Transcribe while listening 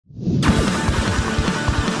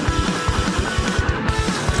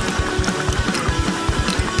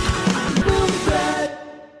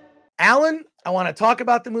Alan, I want to talk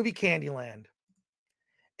about the movie Candyland.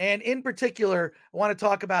 And in particular, I want to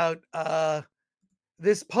talk about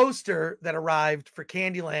this poster that arrived for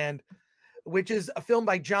Candyland, which is a film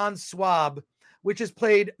by John Swab, which has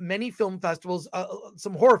played many film festivals,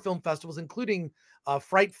 some horror film festivals, including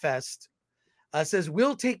Fright Fest. Says,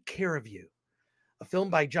 "We'll take care of you." A film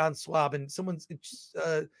by John Swab, and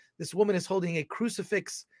this woman is holding a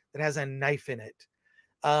crucifix that has a knife in it.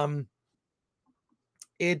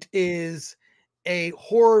 It is a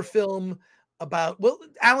horror film about, well,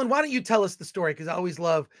 Alan, why don't you tell us the story? Because I always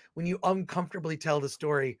love when you uncomfortably tell the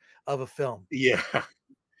story of a film. Yeah.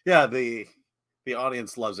 Yeah, the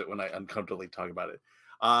audience loves it when I uncomfortably talk about it.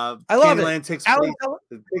 I love Candyland it. takes Alan,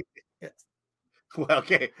 place. yes. Well,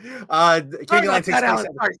 okay. Sorry Candyland about takes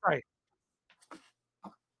that, place. Alan.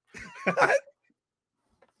 Sorry.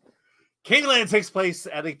 Candyland takes place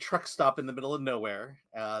at a truck stop in the middle of nowhere.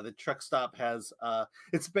 The truck stop has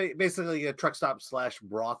it's basically a truck stop /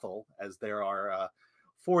 brothel, as there are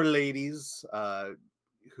 4 ladies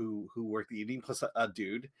who work the evening plus a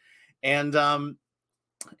dude, and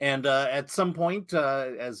at some point,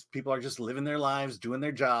 as people are just living their lives, doing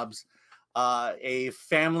their jobs, a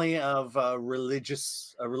family of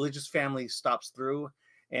religious family stops through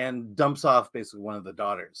and dumps off basically one of the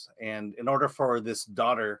daughters. And in order for this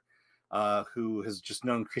daughter, who has just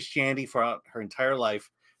known Christianity for her entire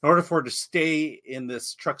life, in order for her to stay in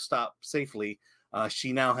this truck stop safely,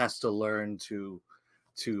 she now has to learn to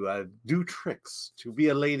do tricks, to be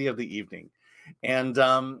a lady of the evening. And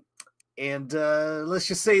let's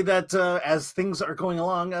just say that as things are going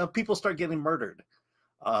along, people start getting murdered.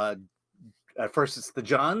 At first it's the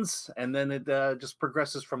Johns, and then it just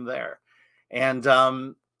progresses from there. And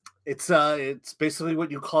it's basically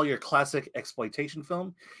what you call your classic exploitation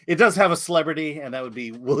film. It does have a celebrity, and that would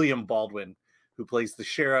be William Baldwin, who plays the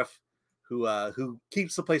sheriff, who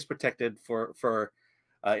keeps the place protected for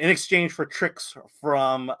in exchange for tricks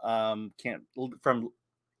from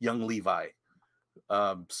young Levi.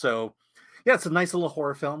 So yeah, it's a nice little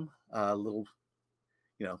horror film. Little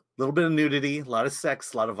bit of nudity, a lot of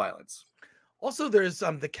sex, a lot of violence. Also, there's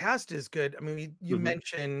the cast is good. I mean, you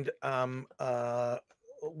mentioned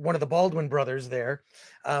one of the Baldwin brothers there,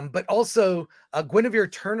 but also Guinevere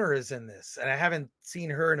Turner is in this, and I haven't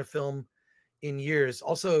seen her in a film in years.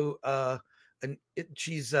 Also,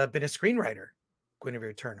 she's been a screenwriter,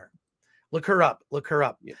 Guinevere Turner. Look her up.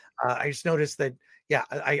 Yeah. I just noticed that. Yeah,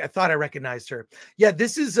 I thought I recognized her. Yeah,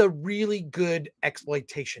 this is a really good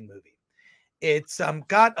exploitation movie. It's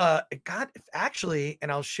got actually,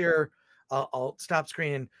 and I'll share. I'll stop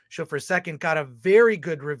screen and show for a second. Got a very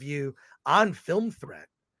good review on Film Threat.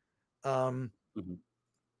 Let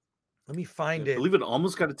me find it. I believe it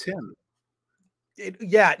almost got a 10.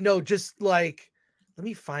 Just like, let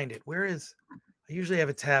me find it. Where is? I usually have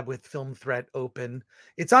a tab with Film Threat open.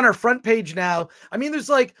 It's on our front page now. I mean, there's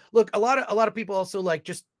like, look, a lot of people also like,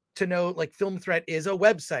 just to know, like, Film Threat is a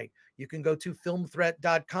website. You can go to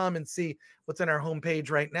filmthreat.com and see what's on our homepage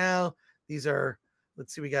right now. These are,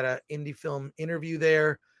 let's see, we got an indie film interview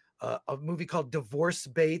there, a movie called Divorce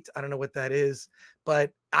Bait. I don't know what that is,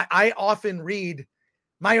 but I often read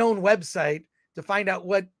my own website to find out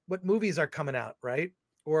what movies are coming out, right?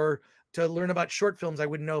 Or to learn about short films I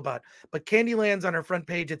wouldn't know about. But Candyland's on our front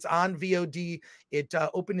page. It's on VOD. It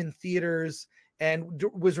opened in theaters and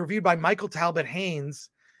was reviewed by Michael Talbot Haynes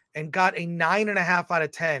and got a 9.5 out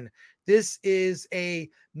of 10. This is a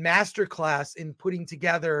masterclass in putting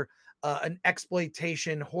together an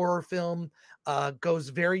exploitation horror film. Goes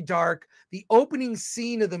very dark. The opening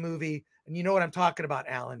scene of the movie, and you know what I'm talking about,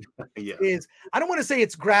 Alan, yeah. is, I don't want to say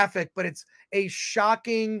it's graphic, but it's a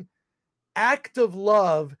shocking act of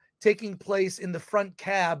love taking place in the front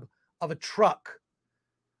cab of a truck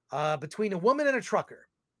between a woman and a trucker.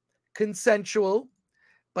 Consensual,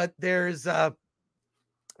 but there's an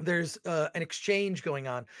exchange going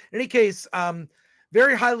on. In any case,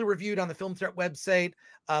 very highly reviewed on the Film Threat website.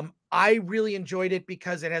 I really enjoyed it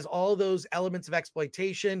because it has all those elements of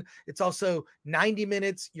exploitation. It's also 90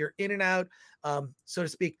 minutes. You're in and out, so to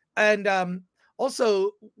speak. And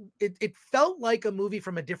also, it felt like a movie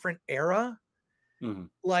from a different era.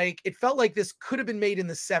 Like, it felt like this could have been made in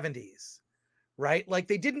the 70s, right? Like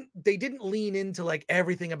they didn't lean into like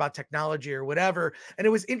everything about technology or whatever. And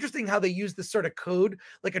it was interesting how they used this sort of code.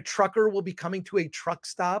 Like, a trucker will be coming to a truck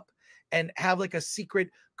stop and have like a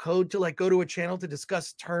secret code to like go to a channel to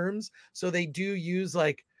discuss terms. So they do use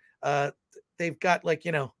like they've got like,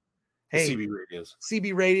 hey,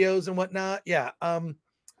 CB radios and whatnot. Yeah.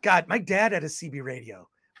 God, my dad had a CB radio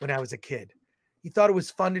when I was a kid. He thought it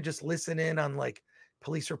was fun to just listen in on like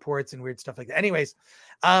police reports and weird stuff like that. Anyways,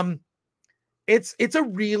 It's a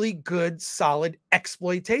really good, solid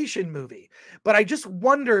exploitation movie. But I just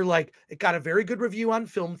wonder, like, it got a very good review on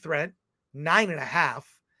Film Threat, 9.5.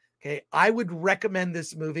 Okay, I would recommend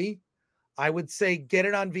this movie. I would say get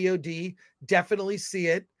it on VOD. Definitely see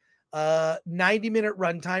it. 90-minute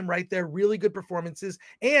runtime right there. Really good performances.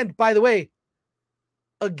 And by the way,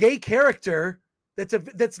 a gay character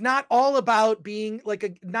that's not all about being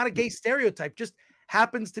like not a gay stereotype, just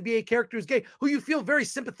happens to be a character who's gay, who you feel very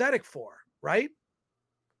sympathetic for, right?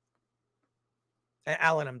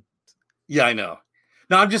 Alan, Yeah, I know.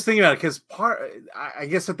 No, I'm just thinking about it because I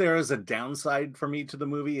guess that there is a downside for me to the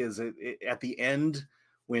movie is at the end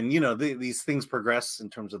when these things progress in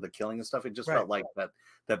terms of the killing and stuff. It just felt like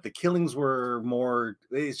that the killings were more.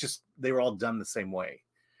 It's just they were all done the same way,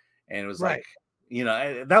 and it was like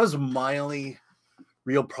that was my only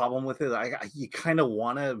real problem with it. You kind of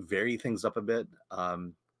want to vary things up a bit,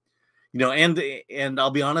 and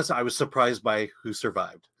I'll be honest, I was surprised by who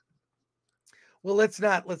survived. Well, let's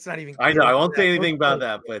not even. I know I won't say anything about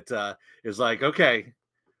that, but it was like, okay,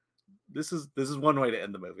 this is one way to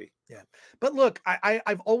end the movie. Yeah, but look,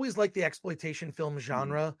 I've always liked the exploitation film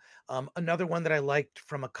genre. Another one that I liked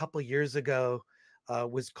from a couple years ago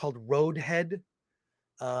was called Roadhead.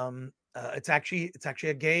 It's actually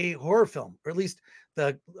a gay horror film, or at least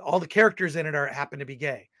all the characters in it happen to be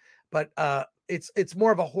gay, but it's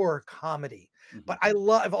more of a horror comedy. But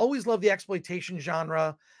I've always loved the exploitation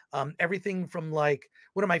genre. Everything from, like,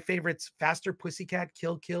 one of my favorites, Faster Pussycat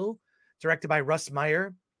Kill Kill, directed by Russ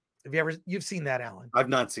Meyer. You've seen that, Alan? I've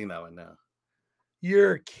not seen that one. No.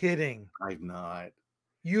 You're kidding. I've not.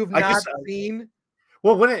 You've not seen?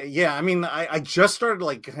 Well, I mean, I just started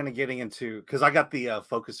like kind of getting into, because I got the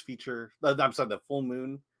Focus feature. I'm sorry, the Full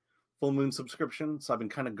Moon subscription. So I've been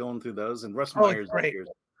kind of going through those, and Russ Meyer's appears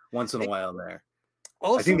once in a while there.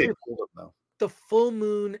 Also, I think they pulled it though. The Full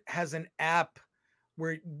Moon has an app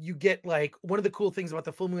where you get, like, one of the cool things about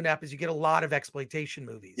the Full Moon app is you get a lot of exploitation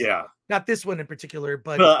movies. Yeah. Not this one in particular,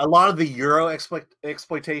 but a lot of the Euro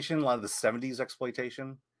exploitation, a lot of the 70s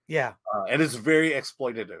exploitation. Yeah. And it's very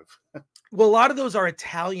exploitative. Well, a lot of those are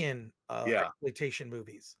Italian exploitation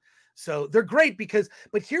movies. So they're great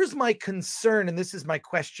but here's my concern, and this is my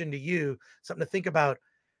question to you, something to think about.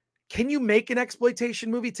 Can you make an exploitation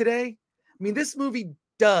movie today? I mean, this movie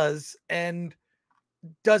does, and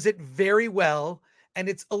does it very well. And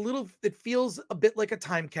it feels a bit like a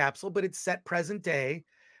time capsule, but it's set present day.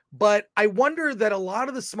 But I wonder that a lot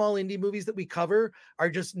of the small indie movies that we cover are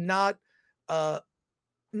just not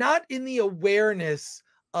in the awareness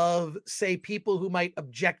of, say, people who might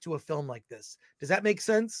object to a film like this. Does that make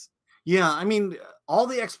sense? Yeah, I mean, all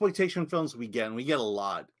the exploitation films we get, and we get a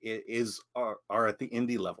lot, are at the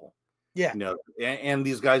indie level. Yeah, and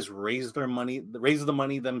these guys raise the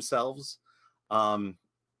money themselves. And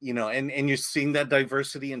you're seeing that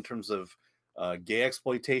diversity in terms of gay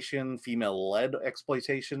exploitation, female-led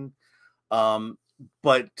exploitation.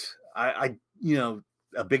 But I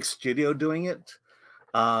a big studio doing it.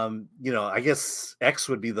 I guess X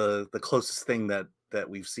would be the closest thing that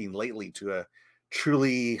we've seen lately to a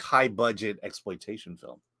truly high-budget exploitation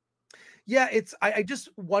film. Yeah, I just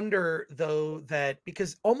wonder though that,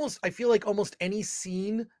 because I feel like almost any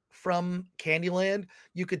scene from Candyland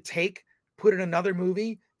you could put in another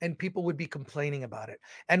movie and people would be complaining about it.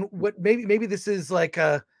 And what maybe this is like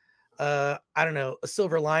I don't know, a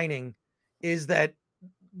silver lining, is that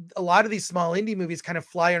a lot of these small indie movies kind of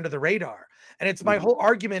fly under the radar. And it's my whole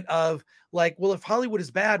argument of, like, well, if Hollywood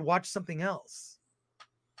is bad, watch something else.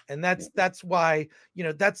 And that's why,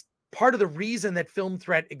 that's part of the reason that Film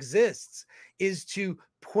Threat exists, is to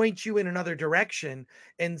point you in another direction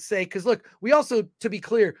and say, because look, we also, to be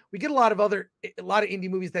clear, we get a lot of indie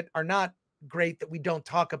movies that are not great that we don't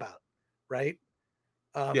talk about, right?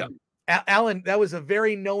 Yeah. Alan, that was a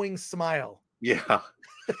very knowing smile. Yeah.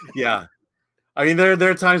 Yeah. I mean, there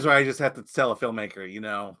are times where I just have to tell a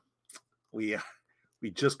filmmaker, we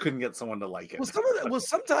just couldn't get someone to like it. Well,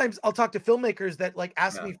 sometimes I'll talk to filmmakers that, like,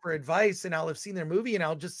 ask me for advice, and I'll have seen their movie, and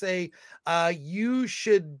I'll just say, you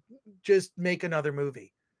should just make another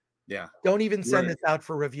movie. Yeah. Don't even send this out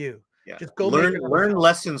for review. Yeah. Just go learn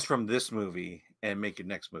lessons from this movie and make your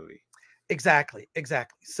next movie. Exactly.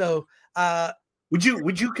 So would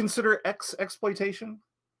you consider exploitation?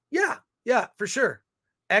 Yeah, for sure.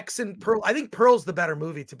 X and Pearl. I think Pearl's the better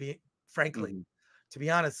movie, to be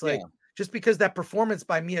honest. Like, just because that performance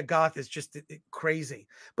by Mia Goth is just crazy.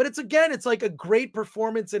 But it's like a great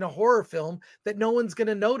performance in a horror film that no one's going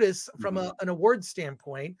to notice from an award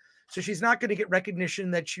standpoint. So she's not going to get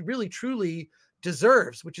recognition that she really truly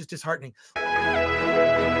deserves, which is disheartening.